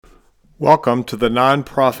Welcome to the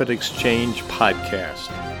Nonprofit Exchange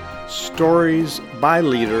Podcast. Stories by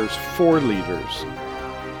leaders for leaders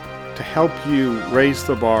to help you raise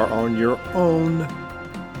the bar on your own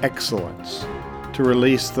excellence, to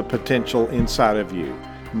release the potential inside of you.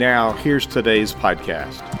 Now, here's today's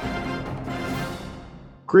podcast.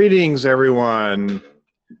 Greetings, everyone.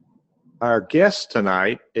 Our guest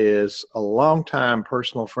tonight is a longtime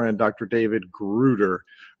personal friend, Dr. David Gruder,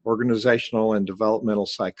 organizational and developmental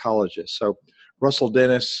psychologist. So Russell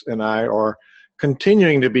Dennis and I are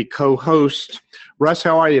continuing to be co-hosts. Russ,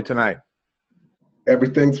 how are you tonight?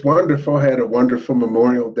 Everything's wonderful. Had a wonderful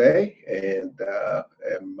Memorial Day and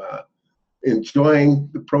am enjoying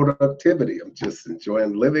the productivity. I'm just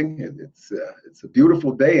enjoying living, and it's a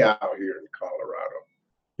beautiful day out here in Colorado.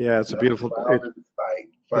 Yeah, it's a beautiful day.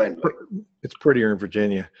 It's prettier in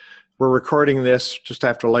Virginia. We're recording this just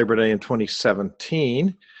after Labor Day in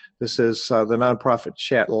 2017. This is the Nonprofit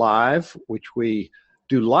Chat Live, which we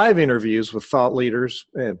do live interviews with thought leaders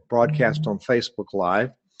and broadcast on Facebook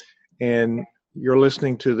Live. And you're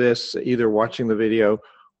listening to this either watching the video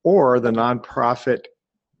or the Nonprofit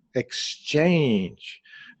Exchange.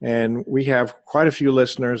 And we have quite a few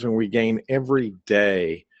listeners, and we gain every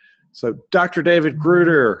day. So Dr. David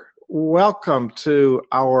Gruder, welcome to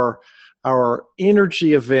our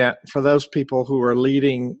energy event for those people who are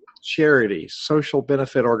leading charities, social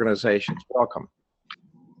benefit organizations. Welcome.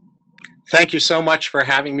 Thank you so much for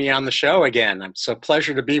having me on the show again. It's a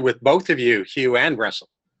pleasure to be with both of you, Hugh and Russell.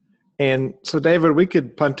 And so, David, we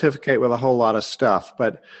could pontificate with a whole lot of stuff,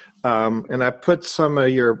 but and I put some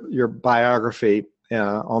of your biography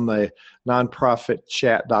on the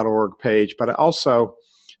nonprofitchat.org page, but I also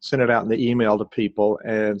send it out in the email to people,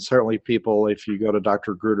 and certainly people, if you go to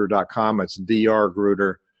drgruder.com, it's Dr.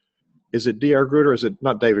 Gruder. Is it Dr. Gruder? Is it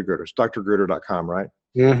not David Gruder? It's drgruder.com, right?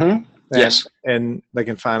 Mm-hmm. Yes. And they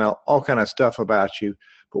can find out all kind of stuff about you.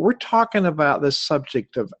 But we're talking about this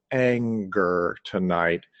subject of anger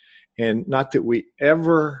tonight, and not that we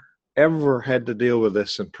ever had to deal with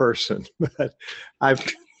this in person, but I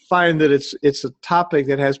find that it's a topic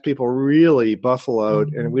that has people really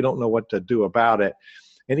buffaloed, and we don't know what to do about it.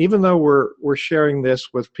 And even though we're sharing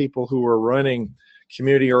this with people who are running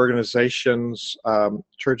community organizations,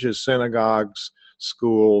 churches, synagogues,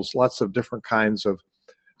 schools, lots of different kinds of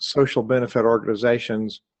social benefit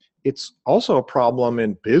organizations, it's also a problem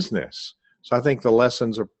in business. So I think the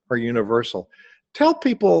lessons are universal. Tell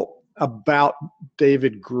people about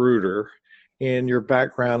David Gruder and your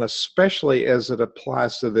background, especially as it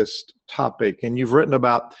applies to this topic. And you've written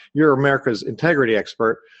about, you're America's integrity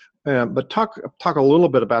expert, but talk a little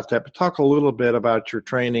bit about that, but talk a little bit about your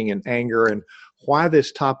training in anger and why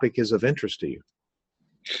this topic is of interest to you.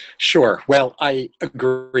 Sure. Well, I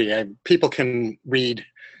agree. People can read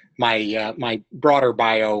my broader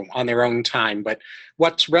bio on their own time, but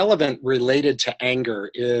what's relevant related to anger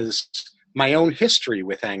is my own history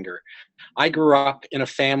with anger. I grew up in a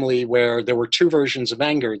family where there were two versions of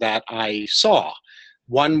anger that I saw.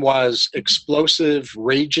 One was explosive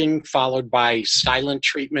raging followed by silent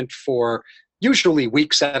treatment for usually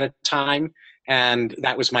weeks at a time. And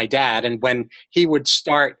that was my dad. And when he would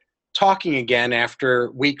start talking again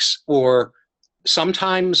after weeks or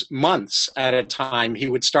sometimes months at a time, he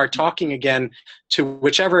would start talking again to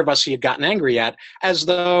whichever of us he had gotten angry at, as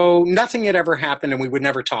though nothing had ever happened and we would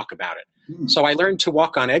never talk about it. So I learned to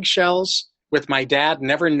walk on eggshells with my dad,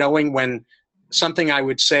 never knowing when something I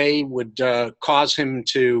would say would cause him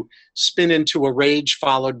to spin into a rage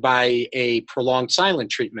followed by a prolonged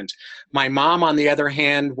silent treatment. My mom, on the other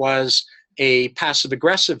hand, was a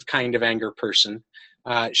passive-aggressive kind of anger person.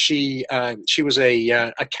 She was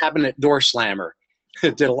a cabinet door slammer.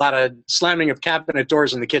 Did a lot of slamming of cabinet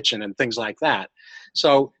doors in the kitchen and things like that.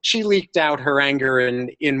 So she leaked out her anger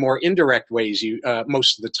in more indirect ways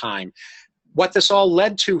most of the time. What this all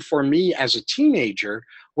led to for me as a teenager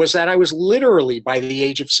was that I was literally, by the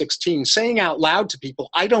age of 16, saying out loud to people,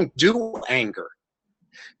 I don't do anger.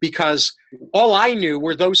 Because all I knew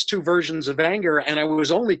were those two versions of anger, and I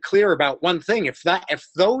was only clear about one thing. If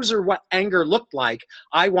those are what anger looked like,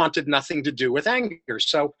 I wanted nothing to do with anger.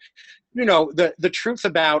 So, the truth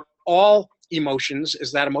about all emotions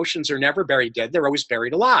is that emotions are never buried dead. They're always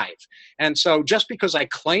buried alive. And so just because I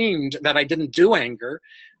claimed that I didn't do anger,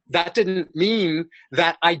 that didn't mean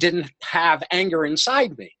that I didn't have anger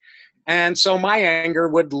inside me. And so my anger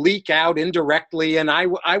would leak out indirectly, and I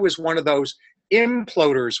was one of those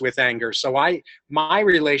imploders with anger. So my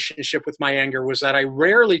relationship with my anger was that I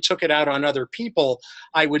rarely took it out on other people.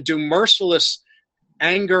 I would do merciless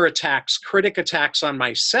anger attacks, critic attacks on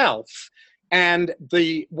myself. And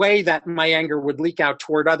the way that my anger would leak out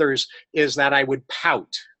toward others is that I would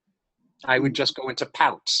pout. I would just go into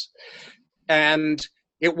pouts. And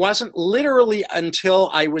it wasn't literally until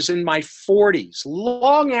I was in my 40s,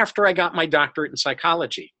 long after I got my doctorate in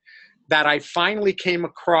psychology, that I finally came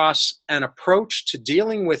across an approach to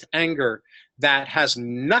dealing with anger that has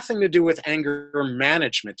nothing to do with anger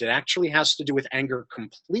management. It actually has to do with anger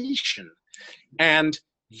completion. And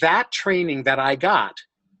that training that I got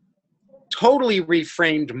totally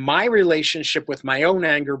reframed my relationship with my own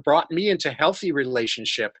anger, brought me into healthy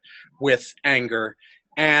relationship with anger,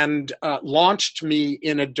 and launched me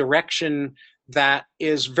in a direction that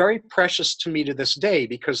is very precious to me to this day,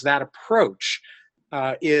 because that approach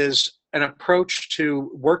is an approach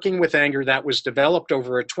to working with anger that was developed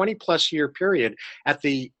over a 20-plus year period at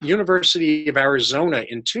the University of Arizona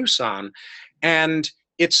in Tucson. And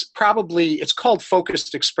it's called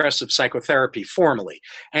focused expressive psychotherapy formally.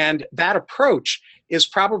 And that approach is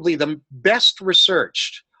probably the best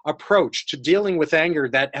researched approach to dealing with anger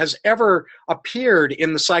that has ever appeared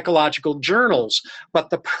in the psychological journals. But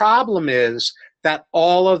the problem is that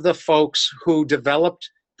all of the folks who developed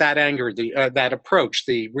that anger, that approach,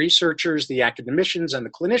 the researchers, the academicians, and the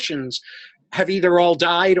clinicians, have either all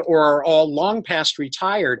died or are all long past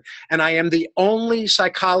retired. And I am the only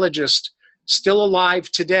psychologist still alive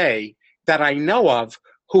today that I know of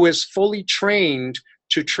who is fully trained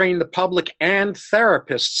to train the public and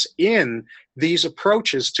therapists in these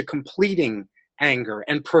approaches to completing anger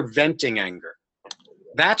and preventing anger.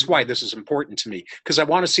 That's why this is important to me, because I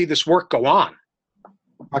want to see this work go on.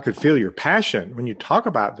 I could feel your passion when you talk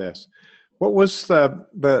about this. What was the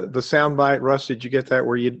soundbite, Russ? Did you get that?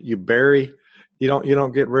 Where you bury, you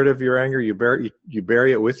don't get rid of your anger. You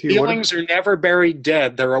bury it with you. Feelings are never buried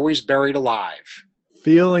dead. They're always buried alive.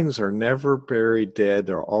 Feelings are never buried dead.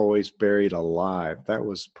 They're always buried alive. That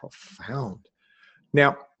was profound.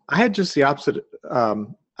 Now, I had just the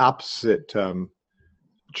opposite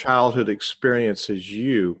childhood experience as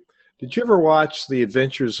you. Did you ever watch The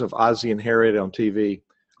Adventures of Ozzie and Harriet on TV?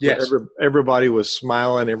 Yes. Everybody was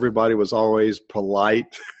smiling. Everybody was always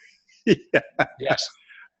polite. Yeah. Yes.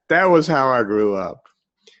 That was how I grew up.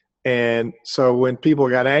 And so when people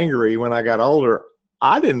got angry, when I got older,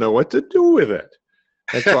 I didn't know what to do with it.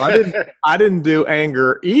 And so I didn't do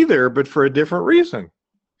anger either, but for a different reason.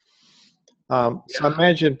 So I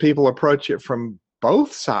imagine people approach it from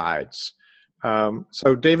both sides.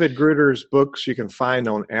 So David Gruder's books you can find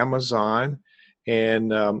on Amazon,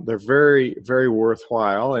 and they're very, very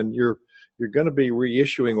worthwhile. And you're going to be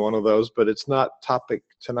reissuing one of those, but it's not topic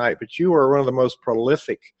tonight. But you are one of the most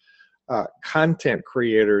prolific content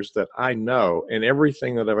creators that I know, and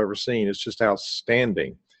everything that I've ever seen is just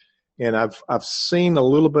outstanding. And I've seen a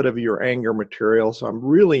little bit of your anger material, so I'm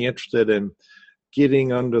really interested in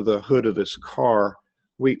getting under the hood of this car.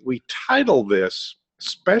 We title this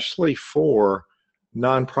especially for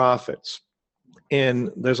nonprofits. And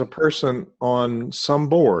there's a person on some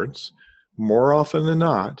boards, more often than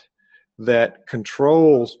not, that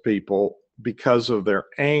controls people because of their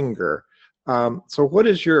anger. So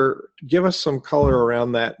give us some color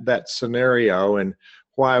around that scenario and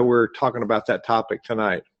why we're talking about that topic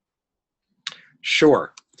tonight.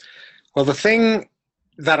 Sure. Well, the thing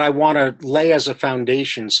that I want to lay as a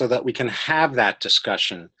foundation so that we can have that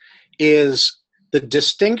discussion is the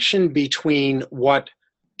distinction between what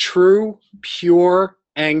true, pure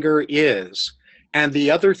anger is and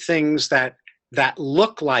the other things that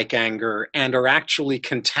look like anger and are actually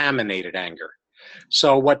contaminated anger.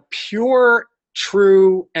 So what pure,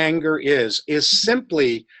 true anger is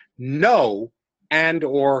simply no and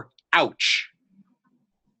or ouch.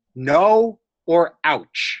 No or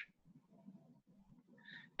ouch.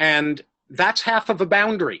 And that's half of a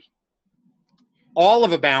boundary. All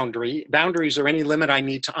of a boundary. Boundaries are any limit I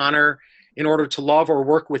need to honor in order to love or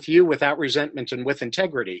work with you without resentment and with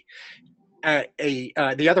integrity.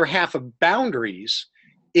 The other half of boundaries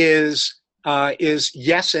is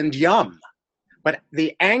yes and yum. But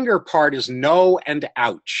the anger part is no and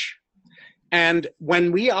ouch. And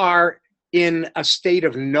when we are in a state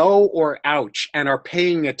of no or ouch and are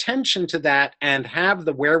paying attention to that and have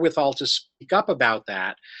the wherewithal to speak up about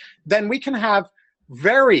that, then we can have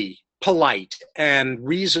very polite and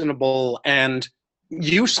reasonable and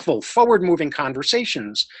useful forward-moving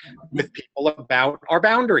conversations with people about our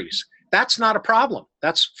boundaries. That's not a problem.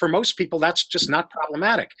 For most people, that's just not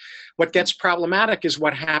problematic. What gets problematic is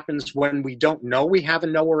what happens when we don't know we have a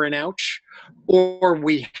no or an ouch, or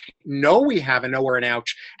we know we have a no or an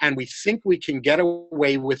ouch, and we think we can get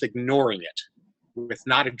away with ignoring it, with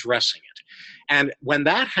not addressing it. And when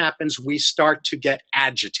that happens, we start to get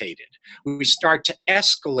agitated. We start to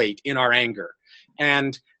escalate in our anger.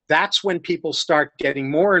 And that's when people start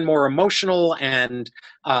getting more and more emotional and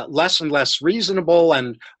less reasonable,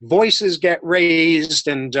 and voices get raised,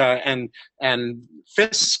 and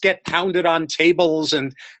fists get pounded on tables,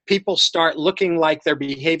 and people start looking like they're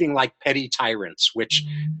behaving like petty tyrants, which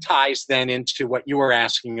ties then into what you were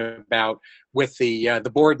asking about with the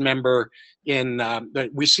board member.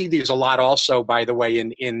 We see these a lot also, by the way,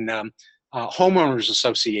 in homeowners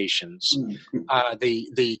associations.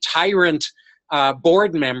 The tyrant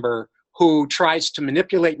board member who tries to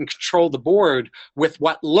manipulate and control the board with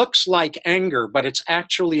what looks like anger, but it's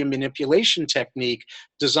actually a manipulation technique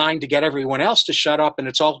designed to get everyone else to shut up, and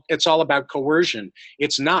it's all about coercion.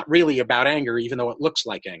 It's not really about anger, even though it looks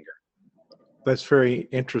like anger. That's very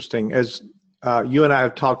interesting. As you and I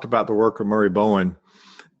have talked about the work of Murray Bowen,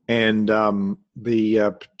 and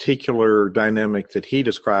the particular dynamic that he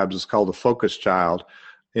describes is called the focus child.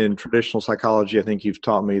 In traditional psychology, I think you've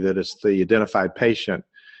taught me that it's the identified patient.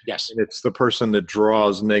 Yes. And it's the person that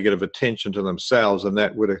draws negative attention to themselves, and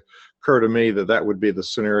that would occur to me that would be the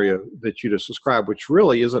scenario that you just described, which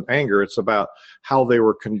really isn't anger. It's about how they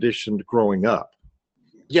were conditioned growing up.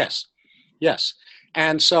 Yes.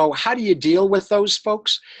 And so how do you deal with those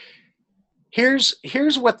folks? Here's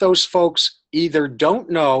what those folks either don't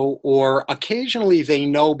know, or occasionally they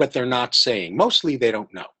know but they're not saying. Mostly they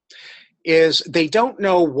don't know. Is they don't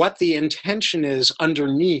know what the intention is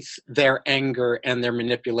underneath their anger and their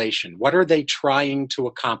manipulation. What are they trying to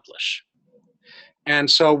accomplish? And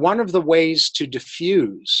so one of the ways to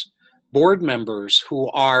diffuse board members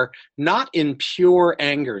who are not in pure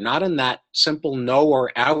anger, not in that simple no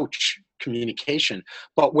or ouch communication,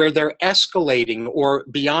 but where they're escalating or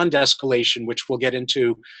beyond escalation, which we'll get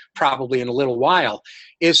into probably in a little while,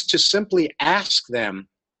 is to simply ask them,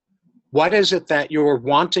 what is it that you're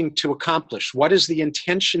wanting to accomplish? What is the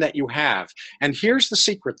intention that you have? And here's the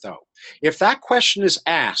secret, though. If that question is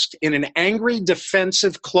asked in an angry,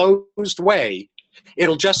 defensive, closed way,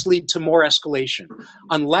 it'll just lead to more escalation.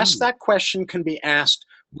 Unless that question can be asked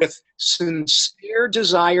with sincere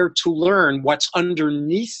desire to learn what's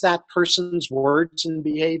underneath that person's words and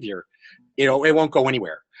behavior, it won't go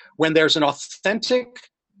anywhere. When there's an authentic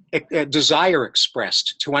desire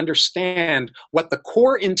expressed to understand what the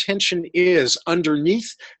core intention is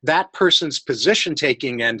underneath that person's position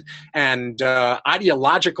taking and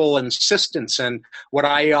ideological insistence, and what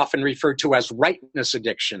I often refer to as rightness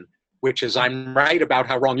addiction, which is I'm right about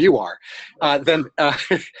how wrong you are, then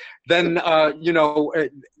the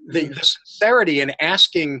sincerity in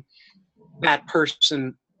asking that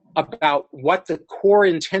person about what the core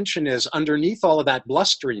intention is underneath all of that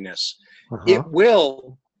blusteriness, it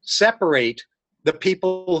will separate the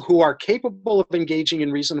people who are capable of engaging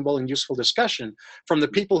in reasonable and useful discussion from the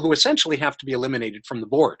people who essentially have to be eliminated from the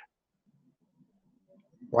board.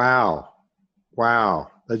 Wow.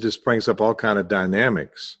 That just brings up all kind of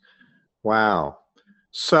dynamics. Wow.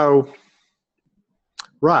 So,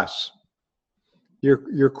 Russ,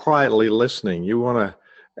 you're quietly listening. You want to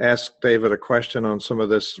ask David a question on some of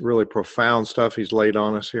this really profound stuff he's laid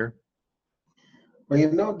on us here?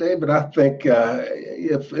 Well, David, I think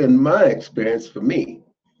if in my experience for me,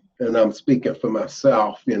 and I'm speaking for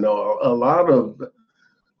myself, a lot of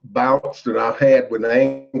bouts that I've had with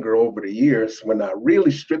anger over the years, when I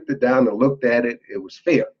really stripped it down and looked at it, it was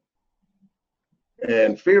fear.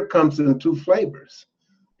 And fear comes in two flavors.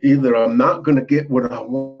 Either I'm not going to get what I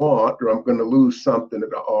want, or I'm going to lose something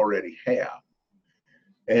that I already have.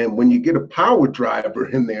 And when you get a power driver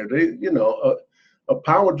in there, a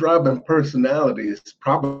power driving personality is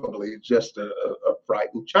probably just a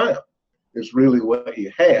frightened child. It's really what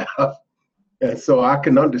you have. And so I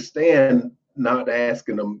can understand not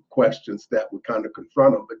asking them questions that would kind of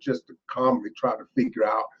confront them, but just to calmly try to figure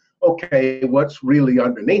out, okay, what's really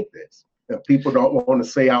underneath this? And people don't want to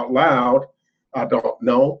say out loud, I don't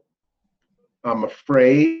know, I'm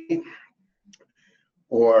afraid,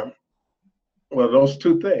 or, well, those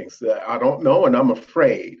two things, I don't know and I'm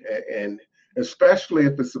afraid. And especially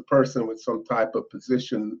if it's a person with some type of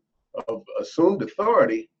position of assumed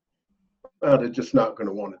authority, they're just not going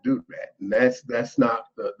to want to do that. And that's not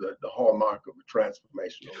the hallmark of a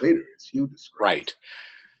transformational leader, as you described. Right.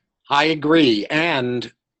 I agree. And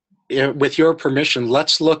with your permission,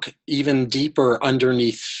 let's look even deeper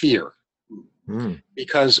underneath fear.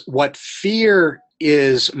 Because what fear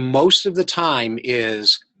is most of the time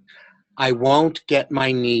is, I won't get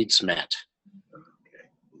my needs met.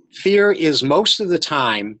 Fear is most of the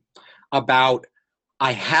time about,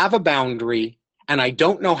 I have a boundary and I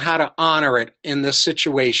don't know how to honor it in this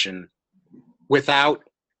situation without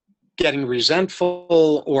getting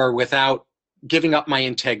resentful or without giving up my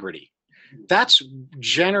integrity. That's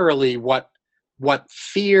generally what what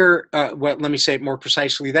fear, let me say it more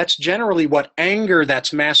precisely, that's generally what anger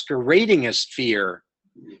that's masquerading as fear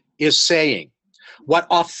is saying. What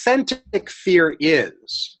authentic fear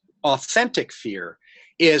is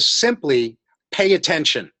simply pay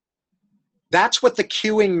attention. That's what the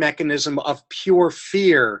cueing mechanism of pure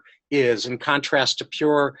fear is, in contrast to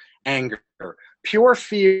pure anger. Pure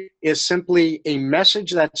fear is simply a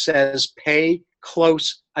message that says, pay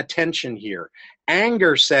close attention here.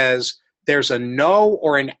 Anger says, there's a no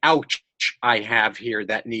or an ouch I have here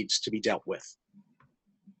that needs to be dealt with.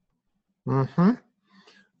 Mm-hmm.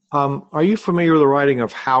 Are you familiar with the writing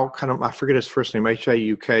of Hauck? I forget his first name,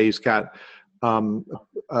 H-A-U-K. He's got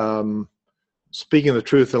Speaking the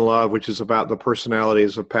Truth in Love, which is about the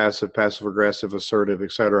personalities of passive, passive-aggressive, assertive,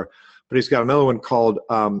 etc. But he's got another one called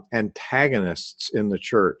Antagonists in the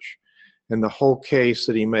Church. And the whole case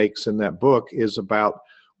that he makes in that book is about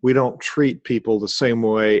we don't treat people the same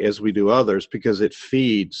way as we do others because it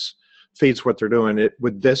feeds what they're doing.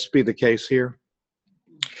 Would this be the case here?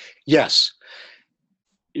 Yes.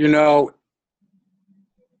 You know,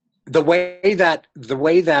 the way that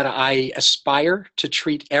I aspire to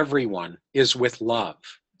treat everyone is with love.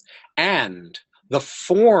 And the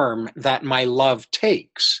form that my love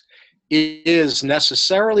takes is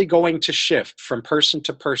necessarily going to shift from person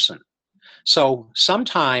to person. So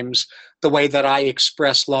sometimes the way that I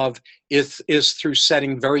express love is through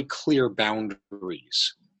setting very clear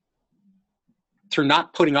boundaries, through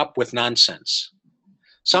not putting up with nonsense.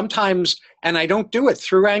 Sometimes, and I don't do it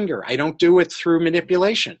through anger. I don't do it through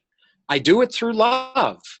manipulation. I do it through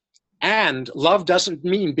love. And love doesn't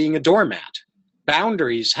mean being a doormat.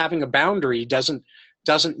 Boundaries, having a boundary doesn't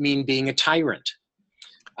mean being a tyrant.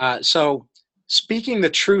 So speaking the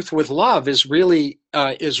truth with love is really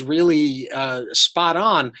spot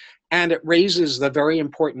on. And it raises the very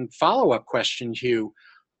important follow-up question, Hugh.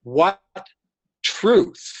 What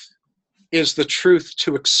truth is the truth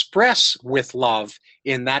to express with love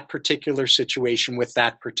in that particular situation with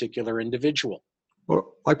that particular individual?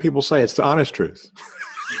 Well, like people say, it's the honest truth.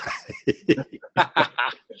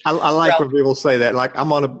 I like when people say that. Like, I'm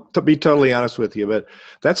to be totally honest with you, but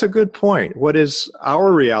that's a good point. What is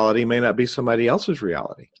our reality may not be somebody else's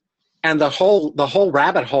reality. And the whole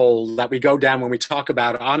rabbit hole that we go down when we talk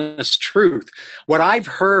about honest truth, what I've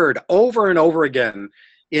heard over and over again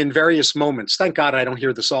in various moments, thank God I don't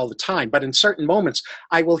hear this all the time, but in certain moments,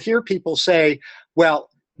 I will hear people say, well,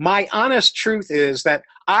 my honest truth is that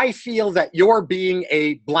I feel that you're being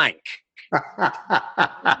a blank.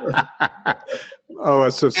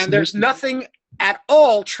 And there's nothing at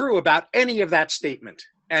all true about any of that statement.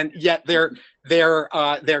 And yet they're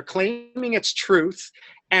claiming its truth.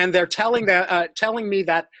 And they're telling me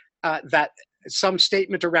that some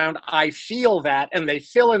statement around "I feel that," and they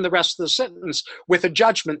fill in the rest of the sentence with a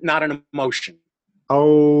judgment, not an emotion.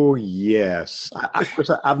 Oh yes,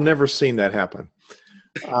 I've never seen that happen.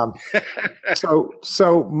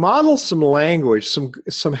 So model some language,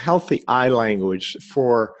 some healthy I language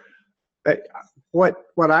for what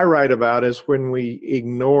I write about is when we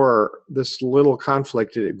ignore this little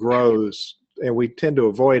conflict, it grows, and we tend to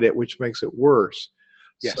avoid it, which makes it worse.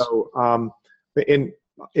 Yes. So,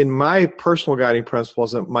 in my personal guiding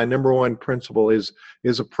principles, my number one principle is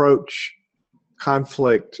approach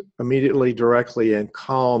conflict immediately, directly, and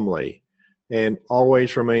calmly, and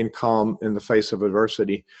always remain calm in the face of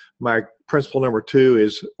adversity. My principle number 2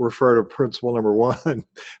 is refer to principle number 1.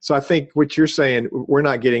 So I think what you're saying, we're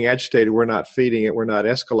not getting agitated, we're not feeding it, we're not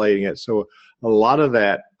escalating it. So a lot of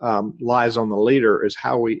that lies on the leader is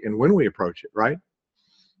how we and when we approach it, right?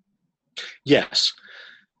 Yes.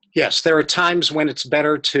 Yes, there are times when it's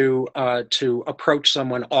better to approach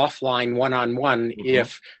someone offline, one-on-one, mm-hmm.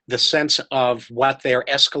 if the sense of what they're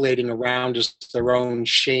escalating around is their own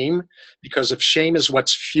shame. Because if shame is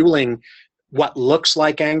what's fueling what looks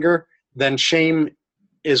like anger, then shame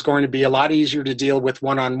is going to be a lot easier to deal with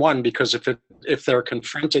one-on-one, because if they're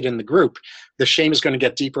confronted in the group, the shame is going to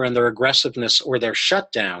get deeper and their aggressiveness or their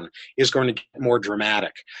shutdown is going to get more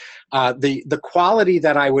dramatic. The quality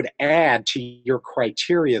that I would add to your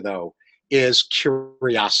criteria, though, is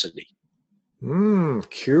curiosity.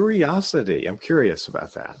 Curiosity. I'm curious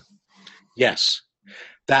about that. Yes.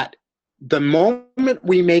 That the moment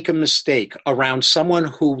we make a mistake around someone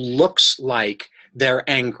who looks like they're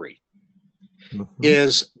angry, mm-hmm.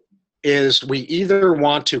 is we either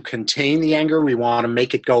want to contain the anger, we want to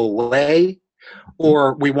make it go away,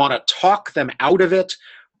 or we want to talk them out of it,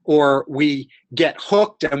 or we get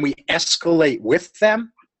hooked and we escalate with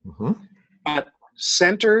them. Mm-hmm. But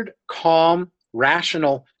centered, calm,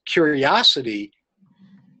 rational curiosity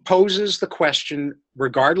poses the question,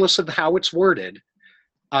 regardless of how it's worded,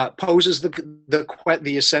 poses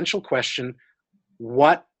the essential question: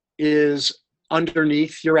 what is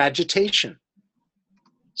underneath your agitation?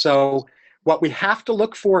 So, what we have to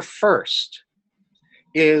look for first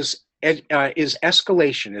is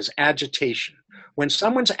escalation, is agitation. When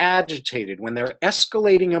someone's agitated, when they're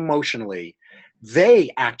escalating emotionally,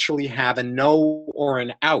 they actually have a no or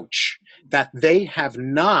an ouch that they have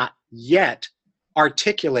not yet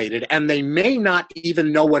articulated, and they may not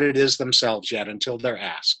even know what it is themselves yet until they're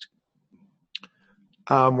asked.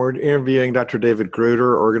 We're interviewing Dr. David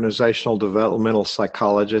Gruder, organizational developmental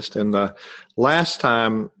psychologist. And the last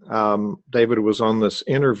time David was on this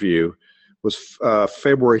interview was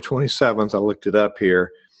February 27th. I looked it up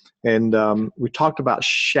here. And we talked about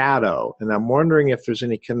shadow. And I'm wondering if there's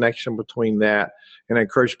any connection between that. And I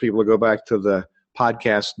encourage people to go back to the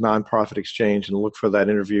podcast Nonprofit Exchange and look for that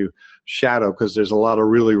interview, Shadow, because there's a lot of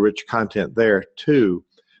really rich content there too.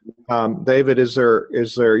 David, is there,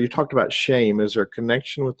 you talked about shame. Is there a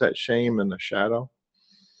connection with that shame and the shadow?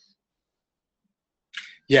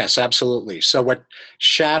 Yes, absolutely. So what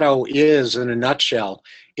shadow is, in a nutshell,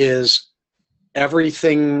 is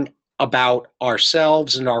everything about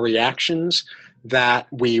ourselves and our reactions that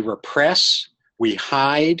we repress, we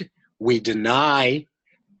hide, we deny,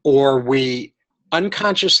 or we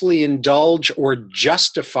unconsciously indulge or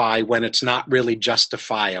justify when it's not really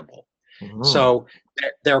justifiable. Mm-hmm. So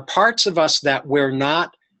there are parts of us that we're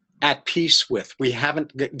not at peace with, we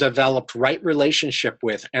haven't developed right relationship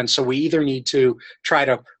with, and so we either need to try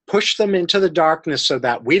to push them into the darkness so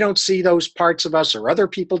that we don't see those parts of us or other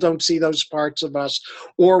people don't see those parts of us,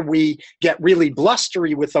 or we get really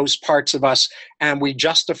blustery with those parts of us and we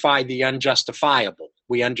justify the unjustifiable.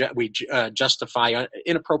 We justify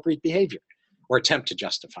inappropriate behavior or attempt to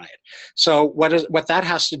justify it. So what that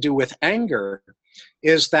has to do with anger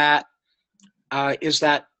is that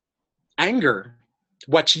anger,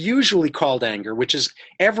 what's usually called anger, which is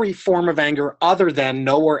every form of anger other than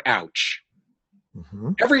no or ouch.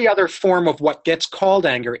 Mm-hmm. Every other form of what gets called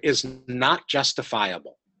anger is not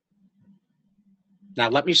justifiable. Now,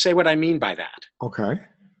 let me say what I mean by that. Okay.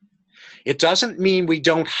 It doesn't mean we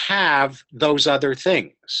don't have those other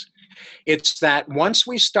things. It's that once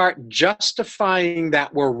we start justifying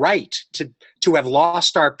that we're right to have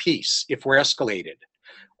lost our peace if we're escalated,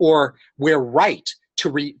 or we're right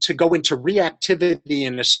to go into reactivity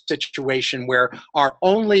in a situation where our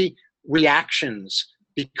only reactions,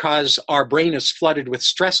 because our brain is flooded with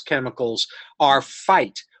stress chemicals, are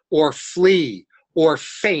fight or flee or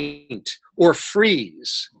faint or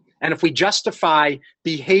freeze. And if we justify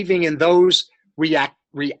behaving in those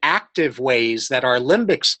reactive ways that our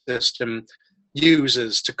limbic system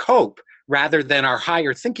uses to cope, rather than our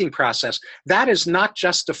higher thinking process, that is not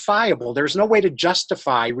justifiable. There's no way to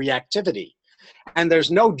justify reactivity. And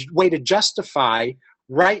there's no way to justify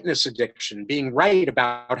rightness addiction, being right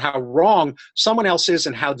about how wrong someone else is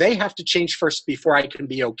and how they have to change first before I can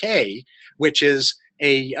be okay, which is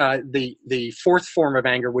the fourth form of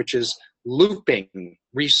anger, which is looping,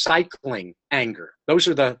 recycling anger. Those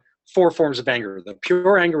are the four forms of anger. The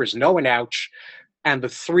pure anger is no and ouch, and the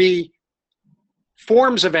three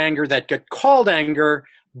forms of anger that get called anger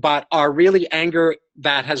but are really anger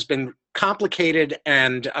that has been complicated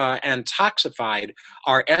and toxified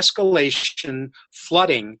are escalation,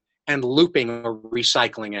 flooding, and looping or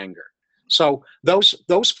recycling anger. So those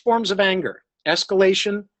forms of anger,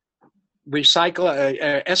 escalation,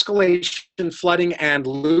 escalation, flooding, and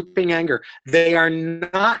looping anger, they are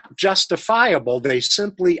not justifiable. They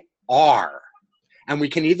simply are. And we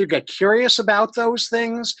can either get curious about those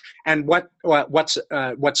things and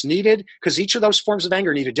what's needed, because each of those forms of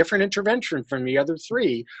anger need a different intervention from the other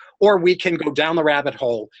three, or we can go down the rabbit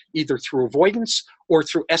hole either through avoidance or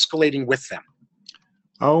through escalating with them.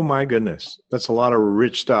 Oh my goodness, that's a lot of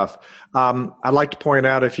rich stuff. I'd like to point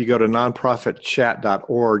out, if you go to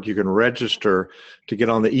nonprofitchat.org, you can register to get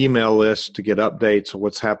on the email list to get updates of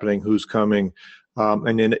what's happening, who's coming.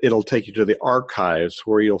 And then it'll take you to the archives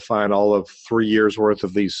where you'll find all of 3 years worth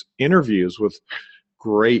of these interviews with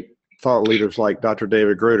great thought leaders like Dr.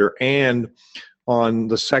 David Gruder. And on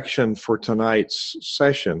the section for tonight's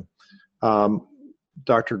session,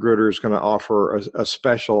 Dr. Gruder is going to offer a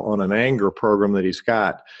special on an anger program that he's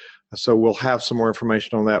got. So we'll have some more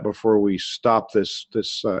information on that before we stop this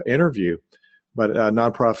interview. But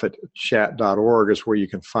nonprofitchat.org is where you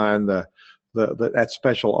can find that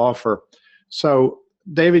special offer. So,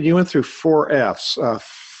 David, you went through 4 F's,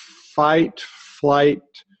 fight, flight,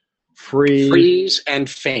 freeze, and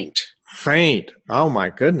faint. Faint. Oh, my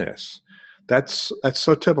goodness. That's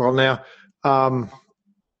so typical. Now,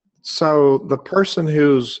 so the person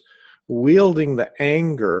who's wielding the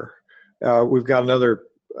anger, we've got another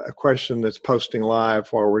a question that's posting live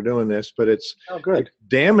while we're doing this, but it's good.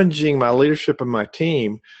 Damaging my leadership and my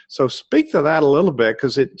team. So speak to that a little bit,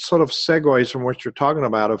 because it sort of segues from what you're talking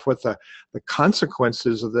about of what the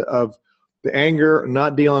consequences of the anger,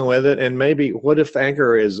 not dealing with it, and maybe what if the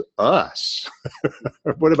anger is us?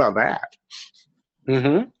 What about that?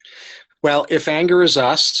 Mm-hmm. Well, if anger is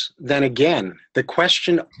us, then again, the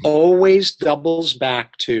question always doubles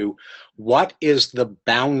back to what is the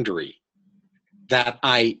boundary that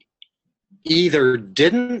I either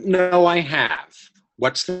didn't know I have?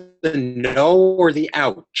 What's the no or the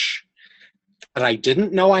ouch that I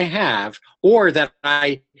didn't know I have, or that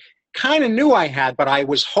I kind of knew I had, but I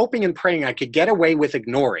was hoping and praying I could get away with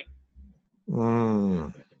ignoring?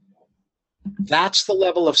 That's the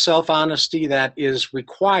level of self-honesty that is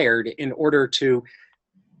required in order to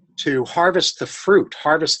harvest the fruit,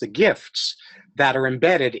 harvest the gifts that are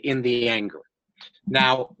embedded in the anger.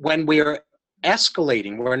 Now, when we're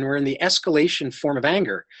escalating, when we're in the escalation form of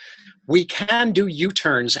anger, we can do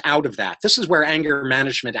U-turns out of that. This is where anger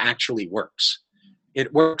management actually works.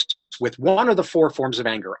 It works with one of the four forms of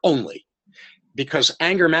anger only, because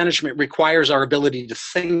anger management requires our ability to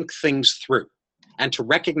think things through and to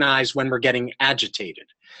recognize when we're getting agitated.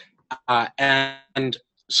 And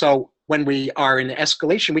so when we are in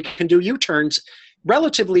escalation, we can do U-turns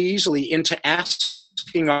relatively easily into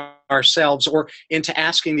asking ourselves or into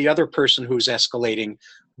asking the other person who's escalating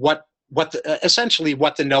essentially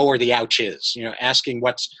what the no or the ouch is. Asking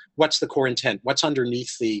what's the core intent, what's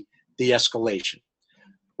underneath the escalation.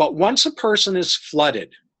 But once a person is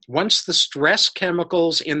flooded, once the stress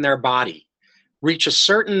chemicals in their body reach a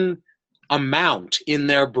certain amount in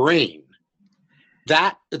their brain,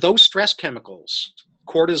 those stress chemicals,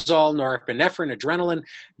 cortisol, norepinephrine, adrenaline,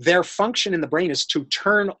 their function in the brain is to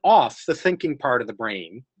turn off the thinking part of the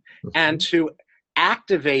brain and to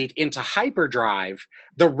activate into hyperdrive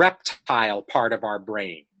the reptile part of our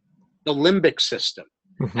brain, the limbic system.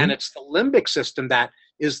 And it's the limbic system that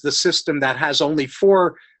is the system that has only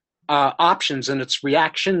four options in its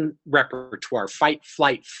reaction repertoire: fight,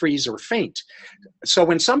 flight, freeze, or faint. So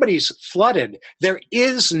when somebody's flooded, there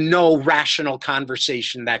is no rational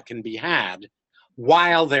conversation that can be had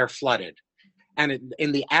while they're flooded. And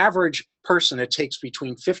in the average person, it takes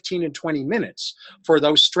between 15 and 20 minutes for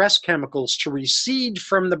those stress chemicals to recede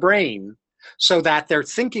from the brain so that their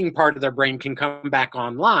thinking part of their brain can come back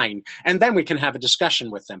online, and then we can have a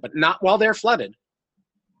discussion with them, but not while they're flooded.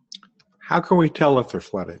 How can we tell if they're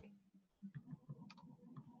flooded?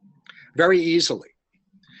 Very easily.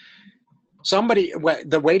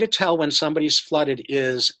 The way to tell when somebody's flooded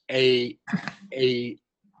is a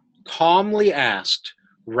calmly asked,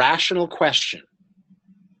 rational question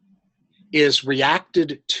is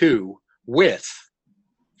reacted to with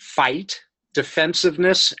fight,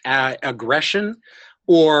 defensiveness, aggression,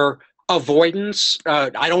 or avoidance.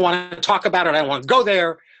 I don't want to talk about it. I don't want to go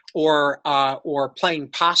there. Or playing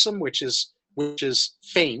possum, which is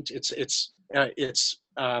faint. It's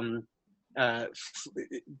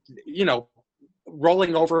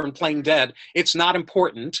rolling over and playing dead. It's not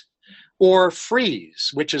important. Or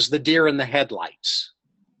freeze, which is the deer in the headlights,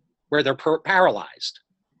 where they're paralyzed.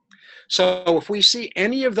 So if we see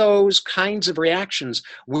any of those kinds of reactions,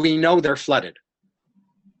 we know they're flooded.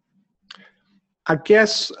 I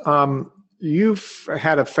guess you've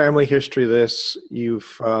had a family history of this.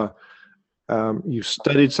 You've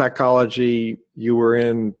studied psychology. You were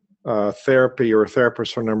in therapy or a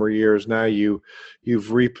therapist for a number of years. Now you've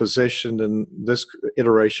repositioned in this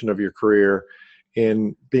iteration of your career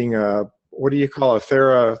in being what do you call a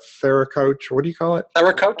theracoach? What do you call it?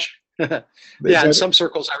 Theracoach? Yeah, in some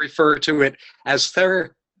circles I refer to it as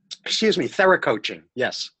theracoaching.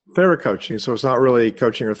 Yes. Theracoaching. So it's not really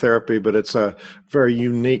coaching or therapy, but it's a very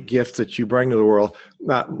unique gift that you bring to the world.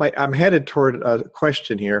 Now, I'm headed toward a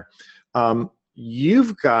question here.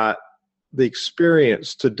 You've got the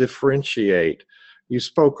experience to differentiate. You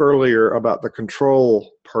spoke earlier about the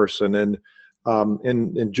control person, and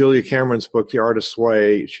in Julia Cameron's book, The Artist's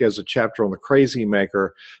Way, she has a chapter on the crazy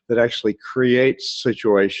maker that actually creates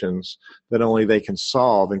situations that only they can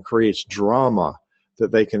solve and creates drama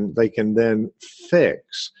that they can then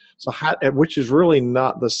fix. So, which is really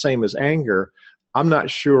not the same as anger. I'm not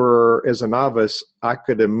sure as a novice I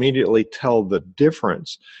could immediately tell the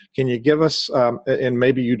difference. Can you give us, and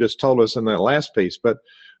maybe you just told us in that last piece, but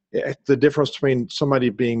the difference between somebody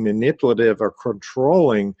being manipulative or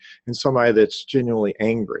controlling and somebody that's genuinely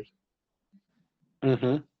angry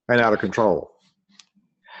and out of control?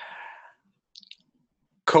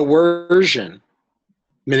 Coercion,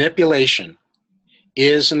 manipulation,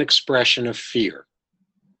 is an expression of fear.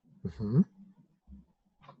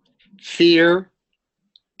 Fear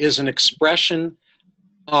is an expression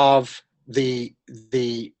of the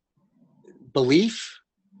belief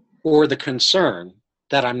or the concern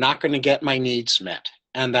that I'm not going to get my needs met,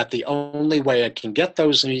 and that the only way I can get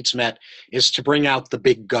those needs met is to bring out the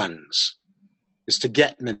big guns, is to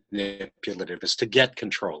get manipulative, is to get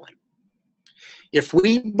controlling. If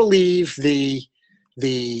we believe the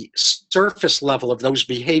surface level of those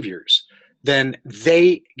behaviors, then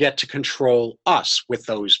they get to control us with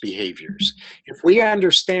those behaviors. If we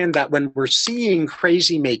understand that when we're seeing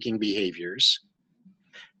crazy-making behaviors,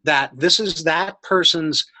 that this is that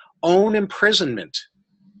person's own imprisonment,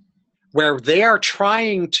 where they are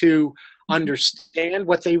trying to understand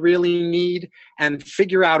what they really need and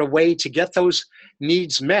figure out a way to get those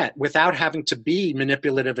needs met without having to be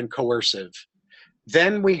manipulative and coercive,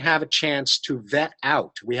 then we have a chance to vet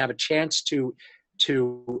out. We have a chance to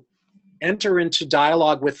enter into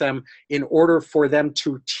dialogue with them in order for them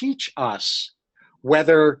to teach us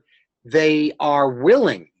whether they are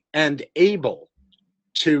willing and able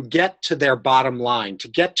to get to their bottom line, to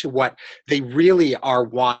get to what they really are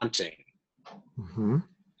wanting. Mm-hmm.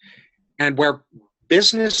 And where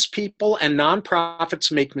business people and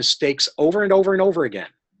nonprofits make mistakes over and over and over again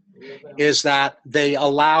is that they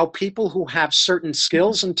allow people who have certain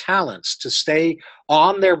skills and talents to stay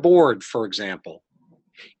on their board, for example,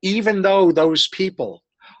 even though those people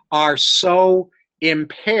are so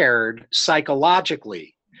impaired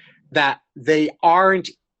psychologically that they aren't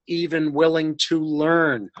even willing to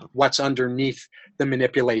learn what's underneath the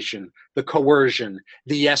manipulation, the coercion,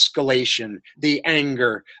 the escalation, the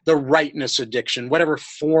anger, the rightness addiction, whatever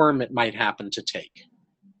form it might happen to take.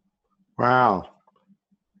 Wow.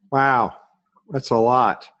 That's a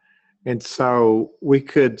lot. And so we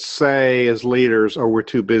could say as leaders, oh, we're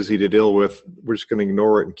too busy to deal with, we're just going to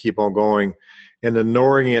ignore it and keep on going. And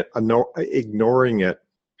ignoring it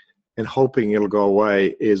and hoping it'll go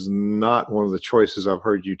away is not one of the choices I've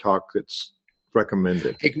heard you talk that's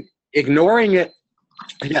recommended. Ignoring it,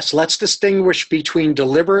 yes, let's distinguish between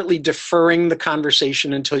deliberately deferring the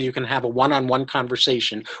conversation until you can have a one-on-one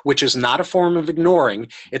conversation, which is not a form of ignoring.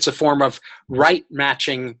 It's a form of right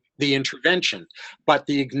matching the intervention. But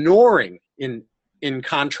the ignoring, in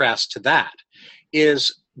contrast to that,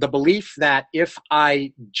 is the belief that if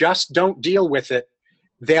I just don't deal with it,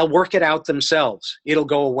 they'll work it out themselves. It'll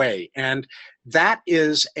go away. And that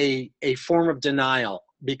is a form of denial,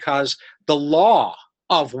 because the law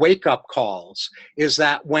of wake-up calls is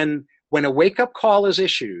that when a wake-up call is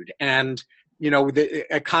issued, and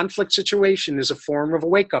a conflict situation is a form of a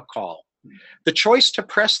wake-up call, the choice to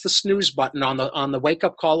press the snooze button on the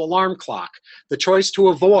wake-up call alarm clock, the choice to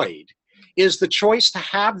avoid, is the choice to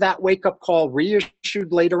have that wake-up call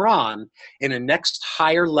reissued later on in a next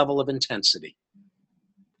higher level of intensity.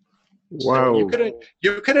 Whoa. So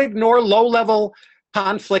you could ignore low-level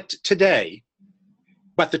conflict today,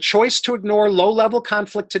 but the choice to ignore low-level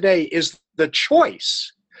conflict today is the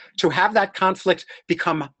choice to have that conflict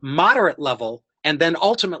become moderate level and then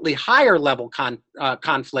ultimately higher level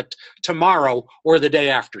conflict tomorrow or the day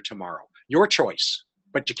after tomorrow. Your choice.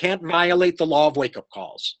 But you can't violate the law of wake-up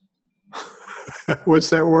calls. What's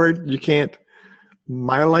that word? You can't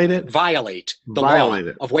violate it? Violate the law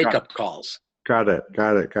of wake-up calls. Got it.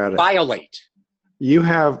 Violate. You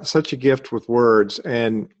have such a gift with words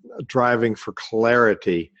and driving for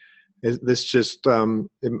clarity. This just,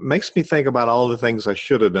 it makes me think about all the things I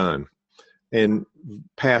should have done in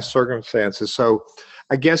past circumstances. So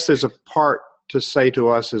I guess there's a part to say to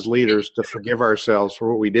us as leaders to forgive ourselves for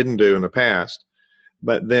what we didn't do in the past,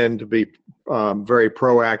 but then to be very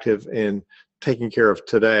proactive in taking care of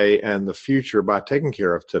today and the future by taking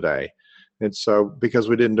care of today. And so because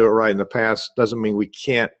we didn't do it right in the past doesn't mean we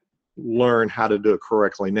can't learn how to do it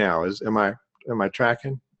correctly now. Am I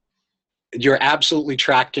tracking? You're absolutely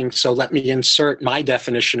tracking. So let me insert my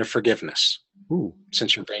definition of forgiveness. Ooh.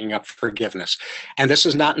 Since you're bringing up forgiveness. And this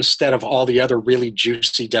is not instead of all the other really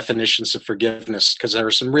juicy definitions of forgiveness, because there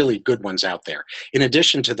are some really good ones out there. In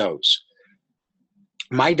addition to those,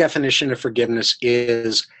 my definition of forgiveness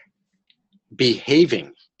is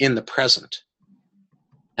behaving in the present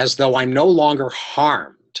as though I'm no longer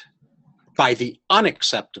harmed by the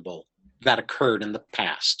unacceptable that occurred in the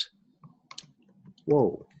past.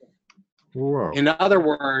 Whoa. In other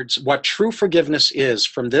words, what true forgiveness is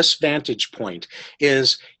from this vantage point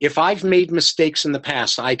is if I've made mistakes in the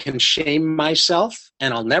past, I can shame myself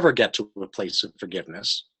and I'll never get to a place of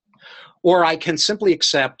forgiveness. Or I can simply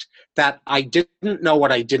accept that I didn't know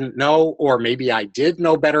what I didn't know, or maybe I did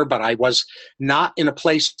know better, but I was not in a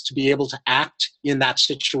place to be able to act in that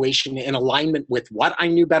situation in alignment with what I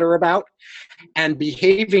knew better about, and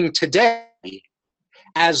behaving today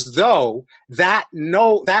as though that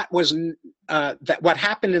what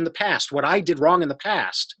happened in the past, what I did wrong in the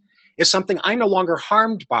past, is something I'm no longer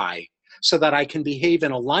harmed by, so that I can behave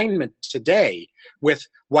in alignment today with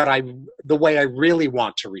the way I really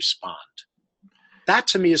want to respond. That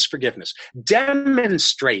to me is forgiveness.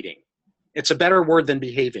 Demonstrating, it's a better word than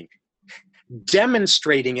behaving,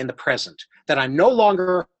 demonstrating in the present that I'm no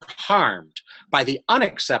longer harmed by the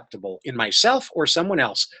unacceptable in myself or someone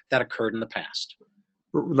else that occurred in the past.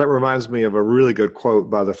 That reminds me of a really good quote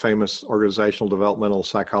by the famous organizational developmental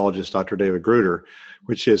psychologist, Dr. David Gruder,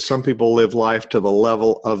 which is, some people live life to the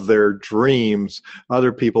level of their dreams.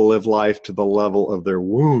 Other people live life to the level of their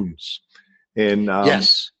wounds. And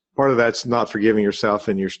yes, part of that's not forgiving yourself,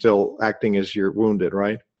 and you're still acting as you're wounded,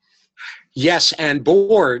 right? Yes, and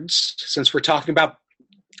boards, since we're talking about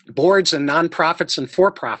boards and nonprofits and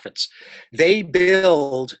for-profits, they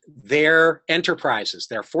build their enterprises,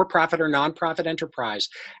 their for-profit or nonprofit enterprise,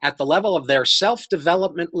 at the level of their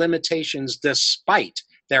self-development limitations despite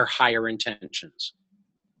their higher intentions.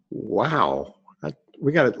 Wow.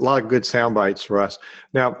 We got a lot of good sound bites, Russ.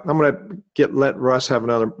 Now, I'm going to let Russ have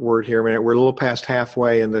another word here a minute. We're a little past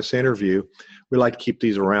halfway in this interview. We like to keep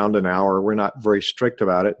these around an hour. We're not very strict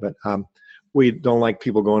about it, but we don't like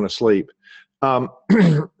people going to sleep.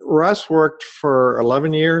 Russ worked for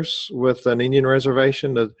 11 years with an Indian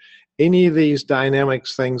reservation. Did any of these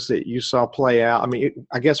dynamics, things that you saw play out? I mean,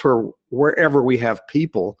 I guess wherever we have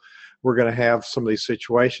people, we're going to have some of these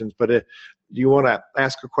situations. But do you want to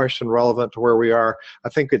ask a question relevant to where we are? I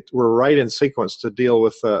think we're right in sequence to deal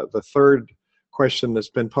with the third question that's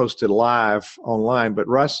been posted live online. But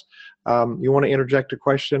Russ, you want to interject a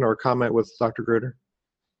question or comment with Dr. Gruder?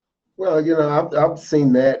 Well, I've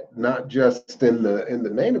seen that not just in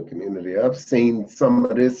the Native community. I've seen some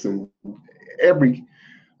of this in every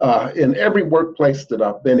workplace that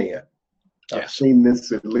I've been in. I've seen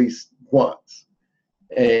this at least once.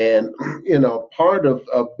 And, part of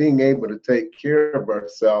being able to take care of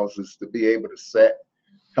ourselves is to be able to set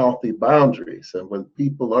healthy boundaries. And when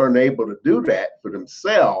people aren't able to do that for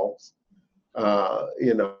themselves,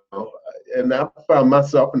 and I found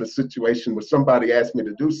myself in a situation where somebody asked me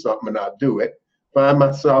to do something and I do it, find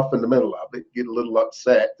myself in the middle of it, get a little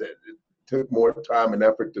upset that it took more time and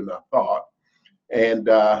effort than I thought. And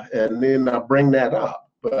then I bring that up.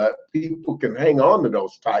 But people can hang on to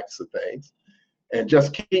those types of things and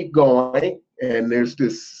just keep going. And there's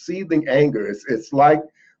this seething anger. It's like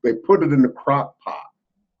they put it in the crock pot.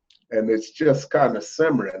 And it's just kind of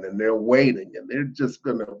simmering, and they're waiting, and they're just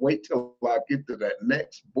going to wait till I get to that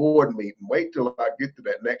next board meeting, wait till I get to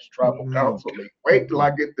that next tribal council meeting, wait till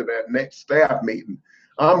I get to that next staff meeting.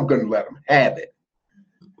 I'm going to let them have it.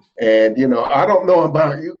 And, I don't know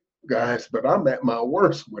about you guys, but I'm at my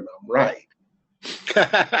worst when I'm right.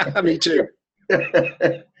 Me too.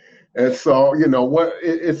 And so,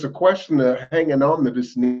 it's a question of hanging on to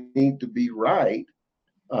this need to be right.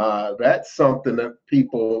 That's something that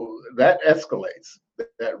that escalates,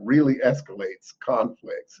 that really escalates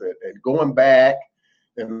conflicts. And going back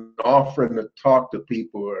and offering to talk to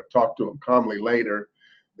people or talk to them calmly later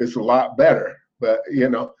is a lot better. But,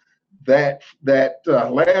 that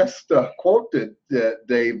last quote that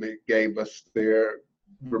David gave us there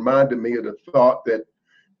reminded me of the thought that,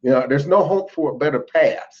 there's no hope for a better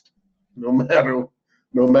past, no matter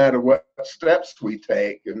what steps we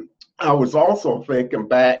take. And I was also thinking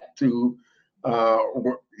back to,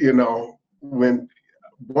 when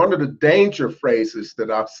one of the danger phrases that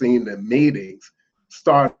I've seen in meetings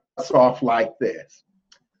starts off like this: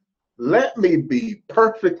 let me be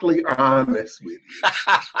perfectly honest with you.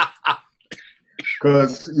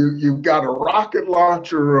 Because you've got a rocket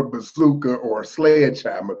launcher, or a bazooka, or a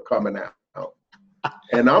sledgehammer coming out.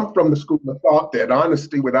 And I'm from the school of thought that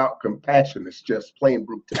honesty without compassion is just plain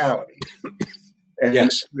brutality. And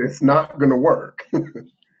it's not going to work.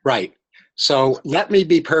 Right. So let me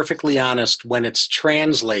be perfectly honest. When it's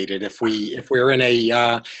translated, if we're in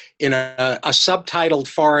a subtitled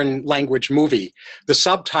foreign language movie, the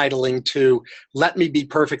subtitling to "Let me be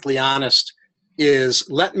perfectly honest" is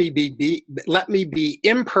let me be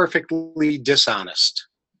imperfectly dishonest.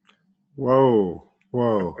 Whoa.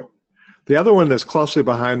 The other one that's closely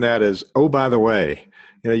behind that is, oh, by the way.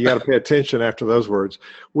 You got to pay attention after those words.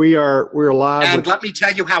 We're live. And let me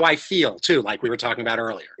tell you how I feel too, like we were talking about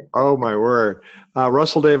earlier. Oh my word.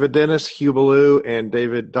 Russell David Dennis, Hugh Ballou, and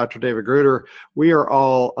Dr. David Gruder. We are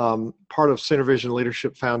all part of Center Vision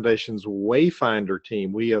Leadership Foundation's Wayfinder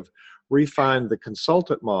team. We have refined the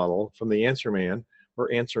consultant model from the answer man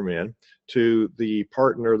or answer men to the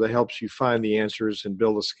partner that helps you find the answers and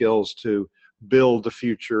build the skills to build the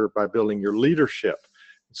future by building your leadership.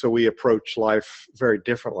 So we approach life very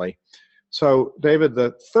differently. So, David,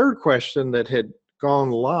 the third question that had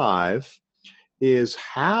gone live is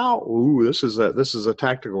how, this is a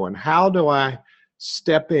tactical one. How do I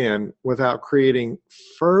step in without creating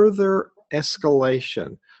further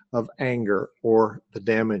escalation of anger or the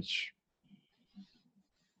damage?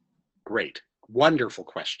 Great. Wonderful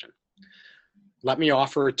question. Let me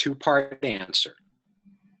offer a two-part answer.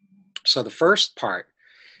 So the first part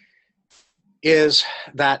is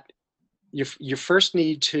that you first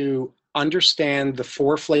need to understand the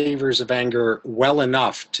four flavors of anger well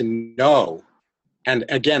enough to know, and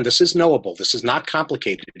again, this is knowable, this is not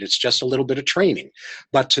complicated, it's just a little bit of training,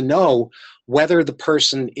 but to know whether the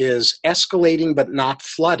person is escalating but not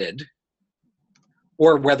flooded,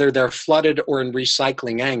 or whether they're flooded or in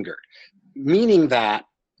recycling anger. Meaning that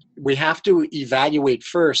we have to evaluate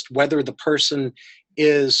first whether the person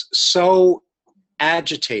is so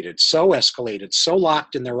agitated, so escalated, so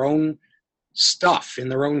locked in their own stuff, in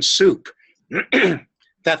their own soup,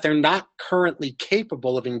 that they're not currently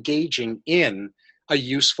capable of engaging in a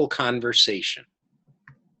useful conversation.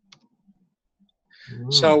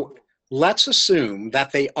 So let's assume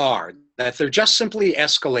that they are, that they're just simply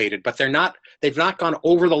escalated, but they've not gone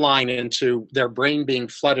over the line into their brain being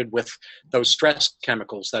flooded with those stress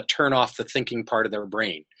chemicals that turn off the thinking part of their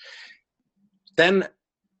brain. Then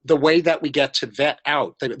the way that we get to vet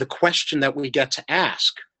out, the question that we get to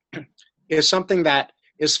ask is something that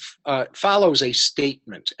follows a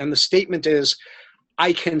statement. And the statement is,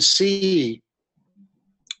 I can see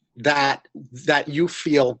that you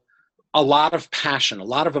feel a lot of passion, a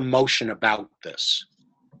lot of emotion about this.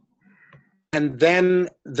 And then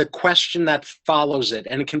the question that follows it,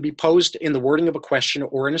 and it can be posed in the wording of a question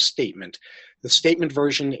or in a statement. The statement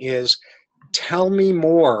version is, tell me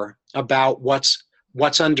more about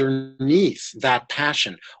what's underneath that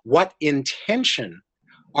passion. What intention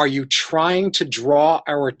are you trying to draw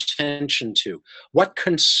our attention to? What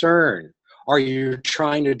concern are you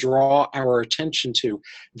trying to draw our attention to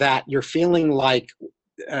that you're feeling like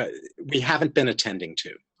we haven't been attending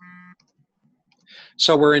to?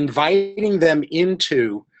 So we're inviting them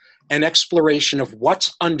into an exploration of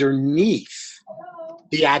what's underneath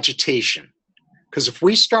the agitation. Because if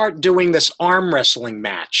we start doing this arm wrestling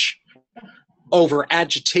match over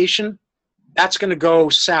agitation, that's going to go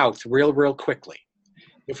south real quickly.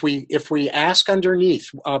 If we ask underneath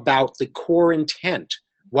about the core intent,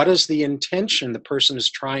 what is the intention the person is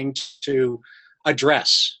trying to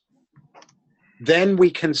address, then we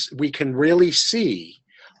can really see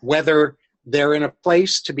whether they're in a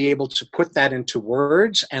place to be able to put that into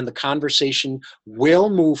words and the conversation will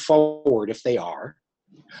move forward if they are,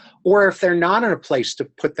 or if they're not in a place to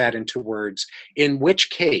put that into words, in which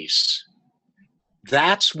case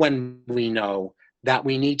that's when we know that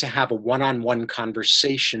we need to have a one-on-one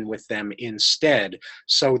conversation with them instead,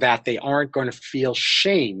 so that they aren't going to feel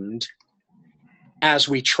shamed as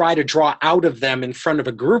we try to draw out of them in front of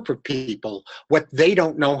a group of people what they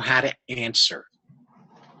don't know how to answer.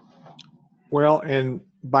 Well, and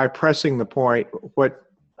by pressing the point, what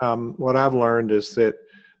I've learned is that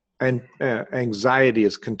anxiety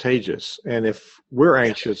is contagious. And if we're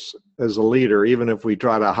anxious as a leader, even if we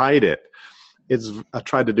try to hide it, I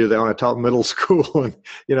tried to do that when I taught middle school, and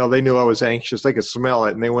they knew I was anxious. They could smell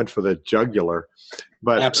it, and they went for the jugular.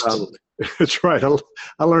 But absolutely, that's right.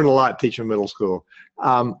 I learned a lot teaching middle school.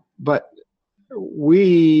 But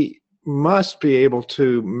we must be able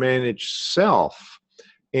to manage self.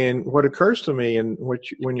 And what occurs to me, and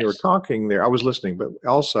when you were talking there, I was listening, but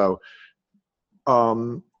also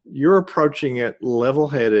you're approaching it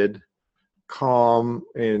level-headed, calm,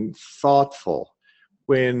 and thoughtful.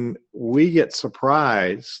 When we get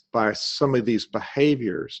surprised by some of these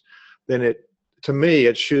behaviors, then to me,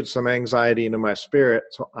 it shoots some anxiety into my spirit.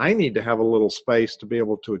 So I need to have a little space to be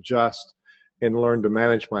able to adjust and learn to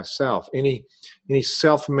manage myself. Any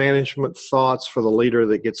self-management thoughts for the leader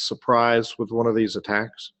that gets surprised with one of these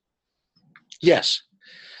attacks? Yes.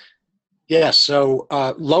 So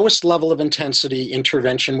lowest level of intensity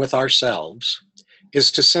intervention with ourselves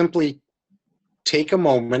is to simply take a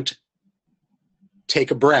moment,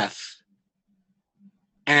 take a breath,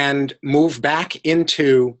 and move back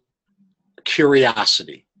into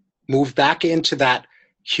curiosity. Move back into that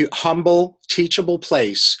humble, teachable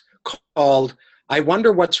place called, I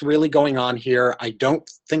wonder what's really going on here. I don't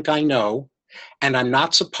think I know, and I'm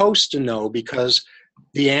not supposed to know, because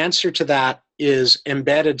the answer to that is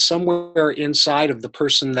embedded somewhere inside of the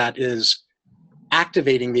person that is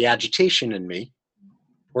activating the agitation in me,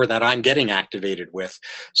 or that I'm getting activated with.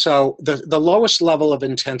 So the lowest level of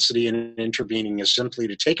intensity in intervening is simply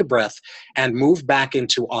to take a breath and move back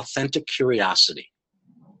into authentic curiosity.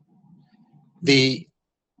 The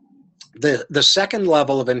second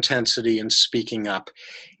level of intensity in speaking up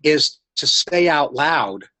is to say out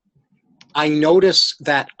loud, I notice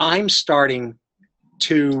that I'm starting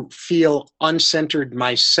to feel uncentered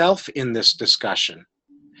myself in this discussion.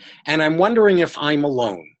 And I'm wondering if I'm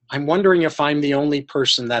alone. I'm wondering if I'm the only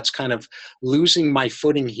person that's kind of losing my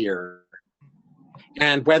footing here.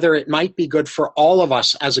 And whether it might be good for all of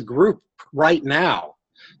us as a group right now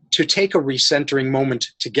to take a recentering moment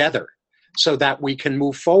together so that we can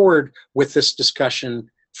move forward with this discussion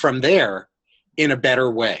from there in a better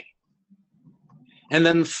way. And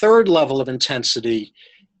then the third level of intensity